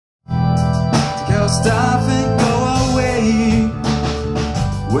stuff and go away.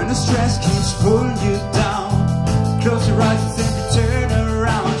 When the stress keeps pulling you down, close your eyes and simply turn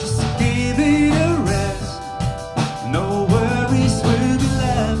around. Just give it a rest. No worries will be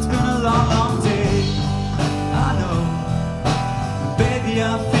left. It's been a long, long day. I know, baby,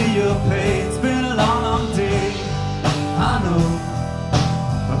 I feel your pain. It's been a long, long day. I know,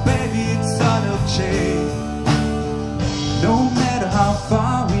 but baby, it's all okay. No matter how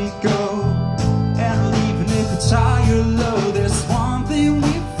far we go, and even if it's high or low, there's one thing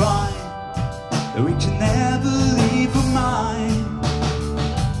we find, that we can never leave our mind.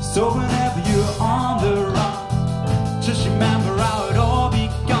 So whenever you're on the run, just remember how it all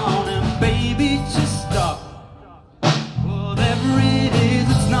began. And baby, just stop. Whatever it is,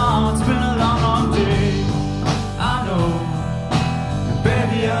 it's not. It's been a long, long day. I know, and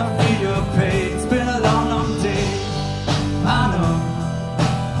baby, I feel your pain. It's been a long, long day. I know,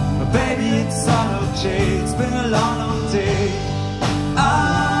 but baby, it's all okay. It's been a long, long day.